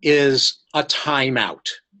is a timeout.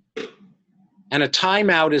 And a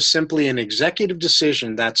timeout is simply an executive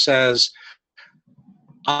decision that says,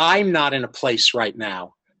 I'm not in a place right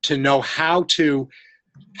now to know how to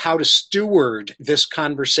steward this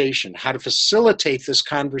conversation, how to facilitate this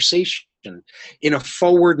conversation in a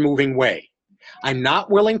forward-moving way. I'm not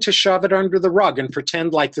willing to shove it under the rug and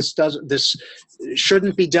pretend like this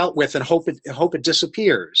shouldn't be dealt with and hope it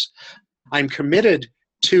disappears. I'm committed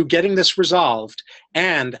to getting this resolved,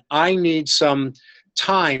 and I need some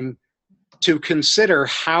time to consider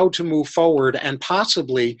how to move forward and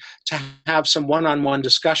possibly to have some one-on-one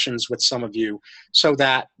discussions with some of you so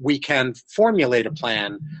that we can formulate a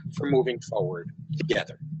plan for moving forward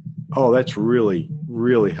together. Oh, that's really,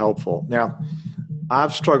 really helpful. Now,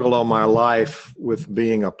 I've struggled all my life with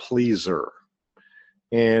being a pleaser.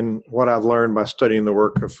 And what I've learned by studying the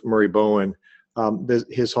work of Murray Bowen,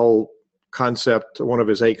 his whole concept, one of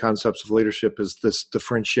his 8 concepts of leadership is this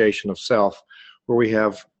differentiation of self, where we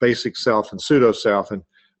have basic self and pseudo self. And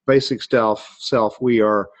basic self, we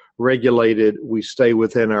are regulated, we stay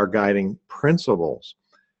within our guiding principles.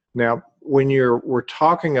 Now, when we're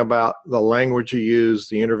talking about the language you use,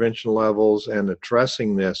 the intervention levels, and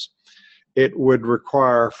addressing this, it would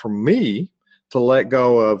require for me to let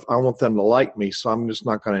go of, I want them to like me, so I'm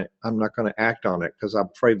not going to act on it because I'm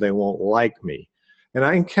afraid they won't like me. And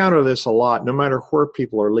I encounter this a lot, no matter where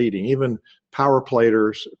people are leading, even power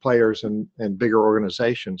players and bigger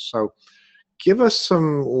organizations. So give us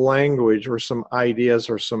some language or some ideas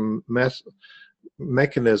or some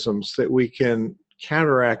mechanisms that we can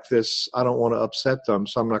counteract this, I don't want to upset them,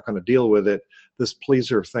 so I'm not going to deal with it, this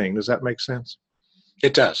pleaser thing. Does that make sense?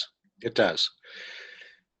 It does. It does.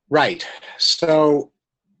 Right. So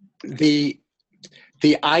the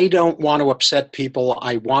I don't want to upset people,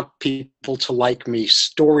 I want people to like me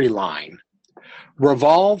storyline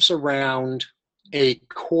revolves around a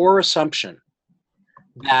core assumption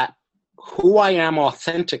that who I am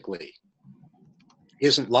authentically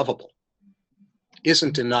isn't lovable,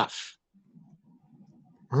 isn't enough.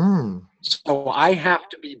 So I have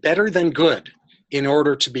to be better than good in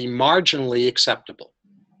order to be marginally acceptable.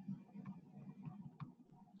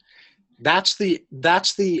 That's the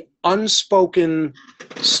unspoken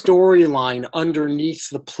storyline underneath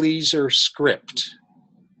the pleaser script.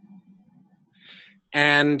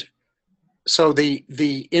 And so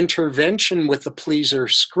the intervention with the pleaser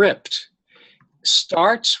script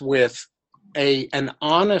starts with an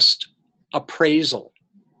honest appraisal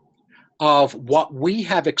of what we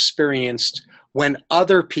have experienced when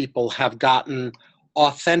other people have gotten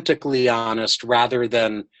authentically honest rather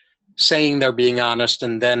than saying they're being honest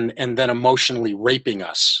and then emotionally raping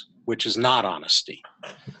us, which is not honesty.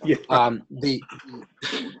 Yeah.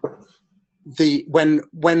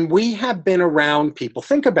 When we have been around people,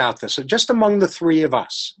 think about this, just among the three of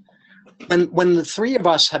us, when the three of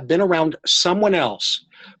us have been around someone else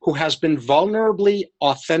who has been vulnerably,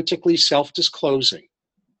 authentically self-disclosing,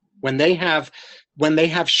 when they have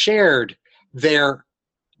shared their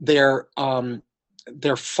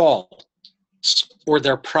faults or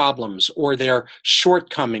their problems or their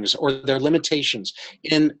shortcomings or their limitations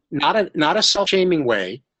in not a self-shaming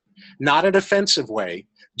way, not a defensive way,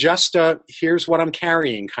 just a here's what I'm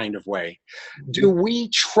carrying kind of way. Do we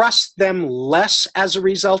trust them less as a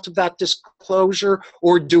result of that disclosure,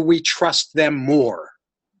 or do we trust them more?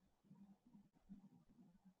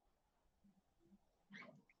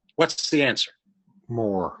 What's the answer?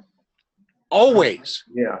 More. Always.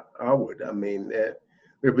 Yeah, I would. I mean,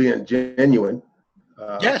 they're being genuine.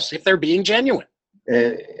 Yes, if they're being genuine.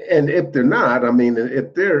 And if they're not, I mean,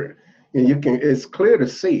 if they're, it's clear to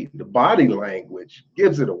see the body language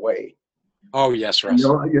gives it away. Oh yes, Russ.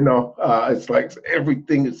 It's like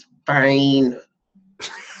everything is fine.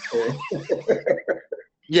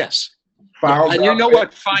 Yes. And you know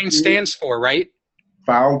what fine stands for, right?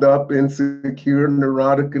 Fouled up, insecure,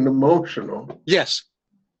 neurotic, and emotional. Yes.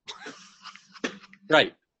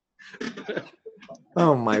 Right.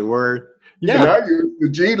 Oh my word. Yeah. And I use the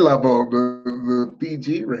G level, the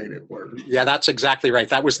PG rated word. Yeah, that's exactly right.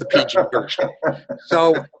 That was the PG version.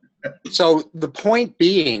 So the point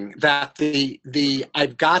being that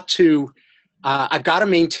I've got to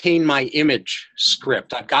maintain my image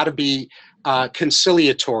script. I've got to be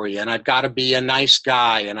conciliatory, and I've got to be a nice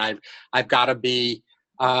guy, and I've got to be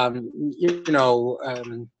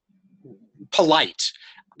polite,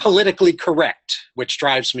 politically correct, which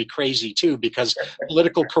drives me crazy too, because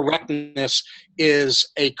political correctness is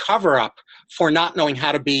a cover-up for not knowing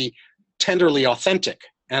how to be tenderly authentic.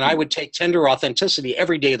 And I would take tender authenticity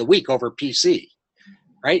every day of the week over PC,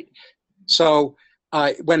 right? So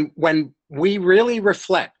when we really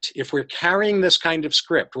reflect, if we're carrying this kind of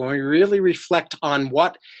script, when we really reflect on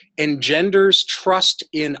what engenders trust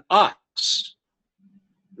in us,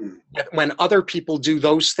 when other people do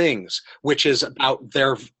those things, which is about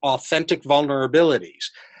their authentic vulnerabilities,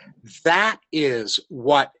 that is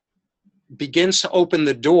what begins to open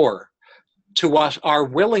the door to our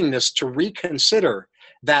willingness to reconsider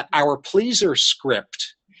that our pleaser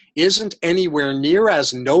script isn't anywhere near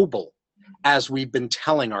as noble as we've been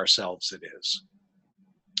telling ourselves it is.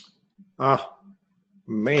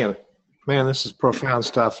 Man, this is profound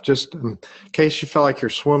stuff. Just in case you feel like you're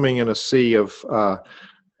swimming in a sea of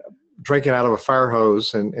drinking out of a fire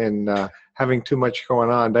hose and having too much going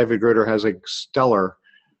on, David Gruder has a stellar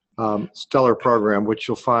program, which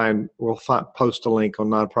we'll post a link on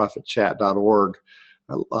nonprofitchat.org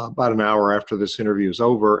about an hour after this interview is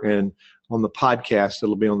over, and on the podcast,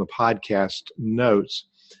 it'll be on the podcast notes.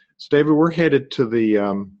 So, David, we're headed to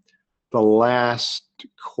the last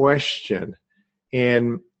question,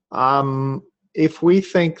 and if we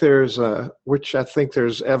think which I think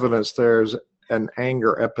there's evidence there's an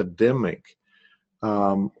anger epidemic,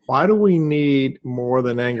 why do we need more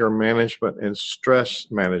than anger management and stress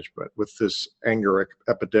management with this anger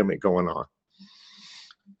epidemic going on?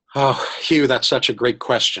 Oh, Hugh, that's such a great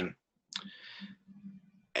question.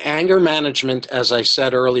 Anger management, as I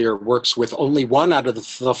said earlier, works with only one out of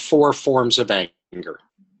the four forms of anger.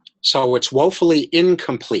 So it's woefully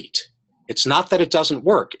incomplete. It's not that it doesn't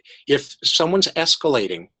work. If someone's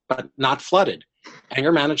escalating but not flooded,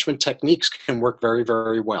 anger management techniques can work very,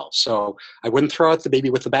 very well. So I wouldn't throw out the baby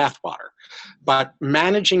with the bathwater. But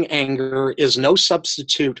managing anger is no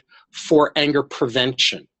substitute for anger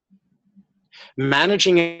prevention.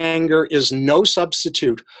 Managing anger is no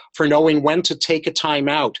substitute for knowing when to take a time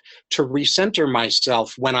out to recenter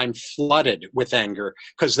myself when I'm flooded with anger,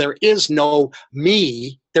 because there is no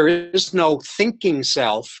me, there is no thinking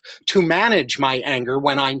self to manage my anger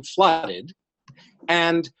when I'm flooded.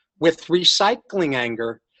 And with recycling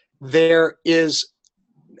anger, there is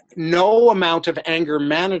no amount of anger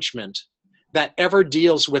management that ever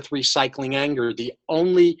deals with recycling anger. The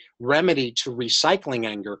only remedy to recycling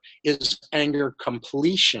anger is anger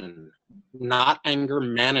completion, not anger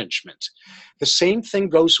management. The same thing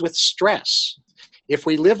goes with stress. If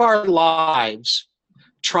we live our lives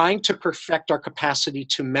trying to perfect our capacity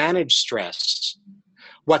to manage stress,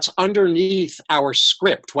 what's underneath our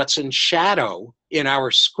script, what's in shadow in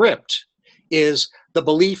our script, is the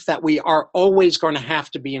belief that we are always going to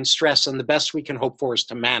have to be in stress, and the best we can hope for is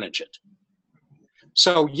to manage it.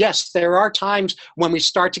 So yes, there are times when we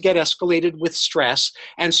start to get escalated with stress,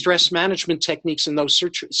 and stress management techniques in those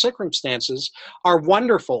circumstances are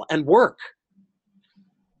wonderful and work.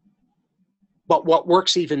 But what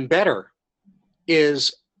works even better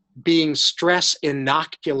is being stress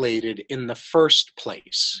inoculated in the first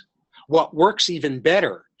place. What works even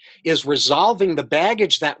better is resolving the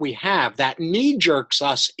baggage that we have that knee-jerks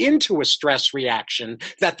us into a stress reaction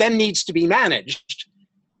that then needs to be managed,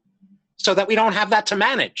 so that we don't have that to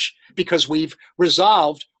manage because we've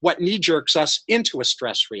resolved what knee-jerks us into a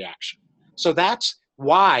stress reaction. So that's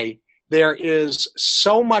why there is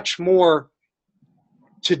so much more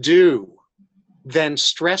to do than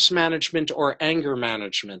stress management or anger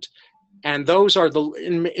management. And those are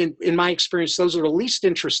in my experience, those are the least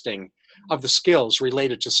interesting of the skills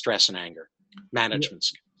related to stress and anger management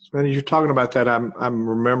skills. And as you're talking about that, I'm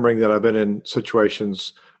remembering that I've been in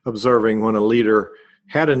situations observing when a leader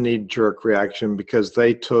had a knee-jerk reaction because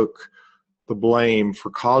they took the blame for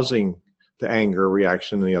causing the anger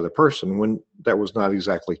reaction in the other person, when that was not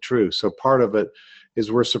exactly true. So part of it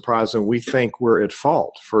is we're surprised and we think we're at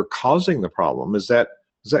fault for causing the problem. Is that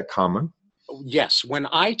common? Yes. When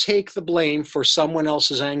I take the blame for someone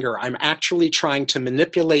else's anger, I'm actually trying to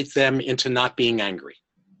manipulate them into not being angry.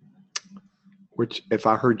 Which, if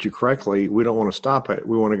I heard you correctly, we don't want to stop it.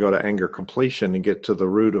 We want to go to anger completion and get to the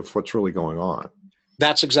root of what's really going on.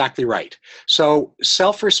 That's exactly right. So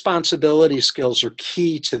self-responsibility skills are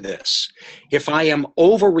key to this. If I am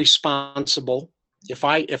over-responsible,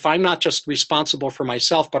 if I'm not just responsible for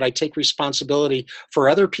myself, but I take responsibility for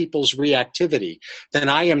other people's reactivity, then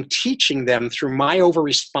I am teaching them through my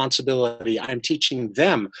over-responsibility, I'm teaching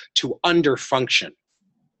them to underfunction.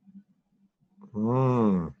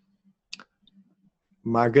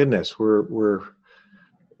 My goodness, we're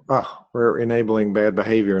enabling bad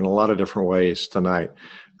behavior in a lot of different ways tonight.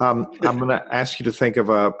 I'm going to ask you to think of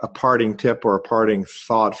a parting tip or a parting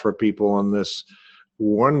thought for people on this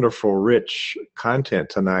wonderful, rich content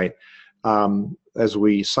tonight. As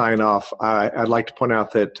we sign off, I'd like to point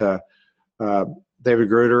out that David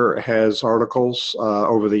Gruder has articles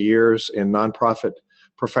over the years in Nonprofit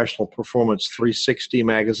Professional Performance 360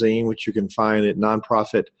 magazine, which you can find at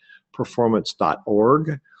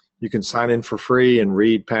nonprofitperformance.org. You can sign in for free and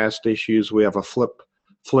read past issues. We have a flip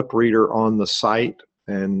reader on the site,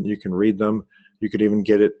 and you can read them. You could even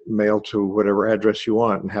get it mailed to whatever address you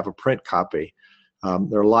want and have a print copy.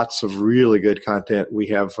 There are lots of really good content. We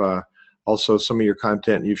have also some of your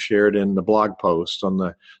content you've shared in the blog post on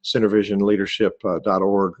the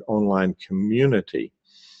CenterVisionLeadership.org online community.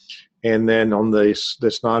 And then on this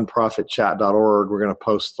nonprofitchat.org, we're going to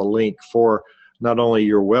post the link for not only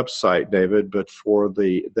your website, David, but for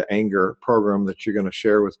the Anger program that you're going to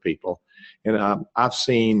share with people. And I've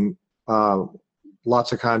seen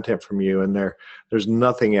lots of content from you, and there's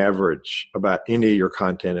nothing average about any of your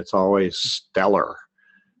content. It's always stellar.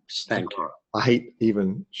 Thank you. I hate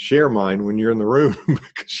even share mine when you're in the room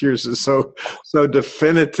because yours is so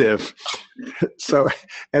definitive. So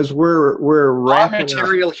as we're wrapping our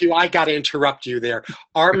material, Hugh, I got to interrupt you there.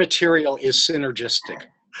 Our material is synergistic.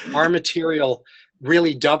 Our material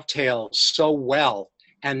really dovetails so well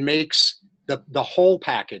and makes the whole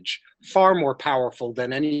package far more powerful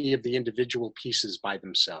than any of the individual pieces by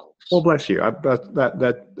themselves. Well, bless you.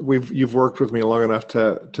 You've worked with me long enough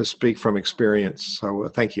to speak from experience. So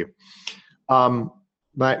thank you. As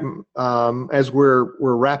we're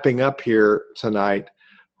wrapping up here tonight,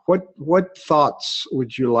 what thoughts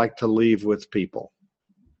would you like to leave with people?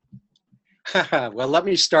 Well, let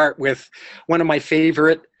me start with one of my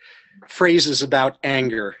favorite phrases about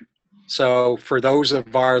anger. So for those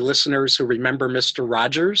of our listeners who remember Mr.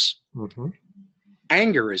 Rogers,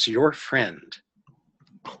 anger is your friend.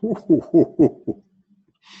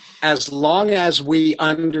 As long as we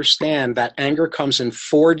understand that anger comes in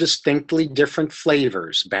 4 distinctly different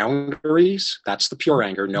flavors: boundaries, that's the pure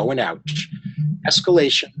anger, no and ouch;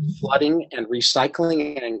 escalation, flooding, and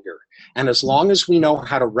recycling anger. And as long as we know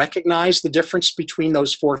how to recognize the difference between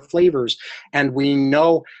those 4 flavors, and we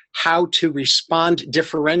know how to respond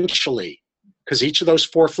differentially, because each of those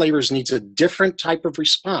 4 flavors needs a different type of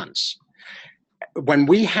response. When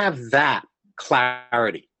we have that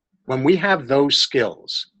clarity, when we have those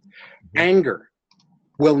skills, anger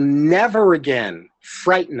will never again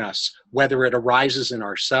frighten us, whether it arises in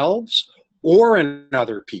ourselves or in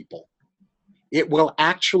other people. It will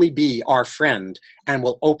actually be our friend and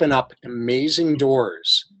will open up amazing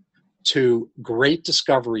doors to great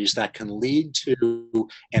discoveries that can lead to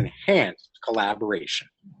enhanced collaboration.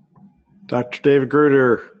 Dr. David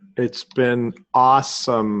Gruder, it's been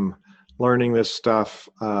awesome learning this stuff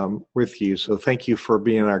with you. So thank you for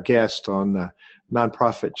being our guest on the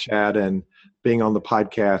Nonprofit Chat and being on the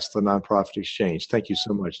podcast, The Nonprofit Exchange. Thank you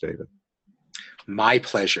so much, David. My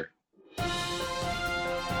pleasure.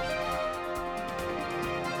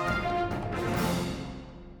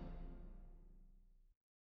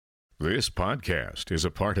 This podcast is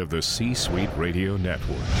a part of the C-Suite Radio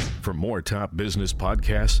Network. For more top business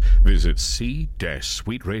podcasts, visit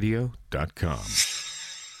c-suiteradio.com.